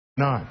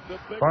9.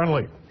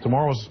 Finally,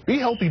 tomorrow's Be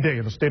Healthy Day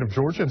in the state of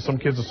Georgia, and some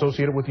kids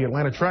associated with the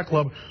Atlanta Track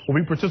Club will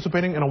be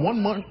participating in a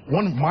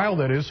 1 mile,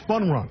 that is,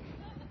 fun run.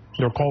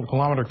 They're called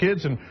Kilometer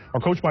Kids and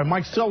are coached by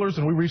Mike Sellers,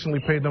 and we recently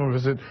paid them a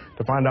visit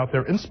to find out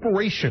their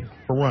inspiration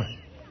for running.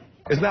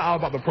 It's not all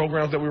about the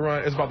programs that we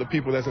run. It's about the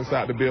people that's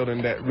inside the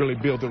building that really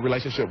build the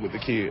relationship with the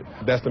kids.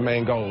 That's the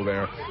main goal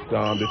there,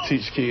 to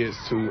teach kids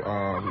to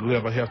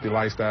live a healthy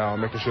lifestyle,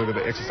 making sure that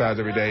they exercise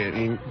every day and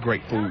eat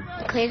great food.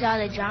 It clears all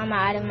the drama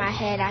out of my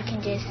head. I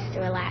can just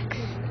relax.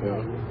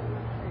 Yeah.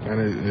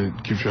 And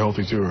it keeps you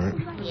healthy too, right?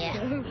 Yeah.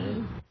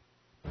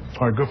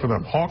 All right, good for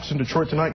them. Hawks in Detroit tonight.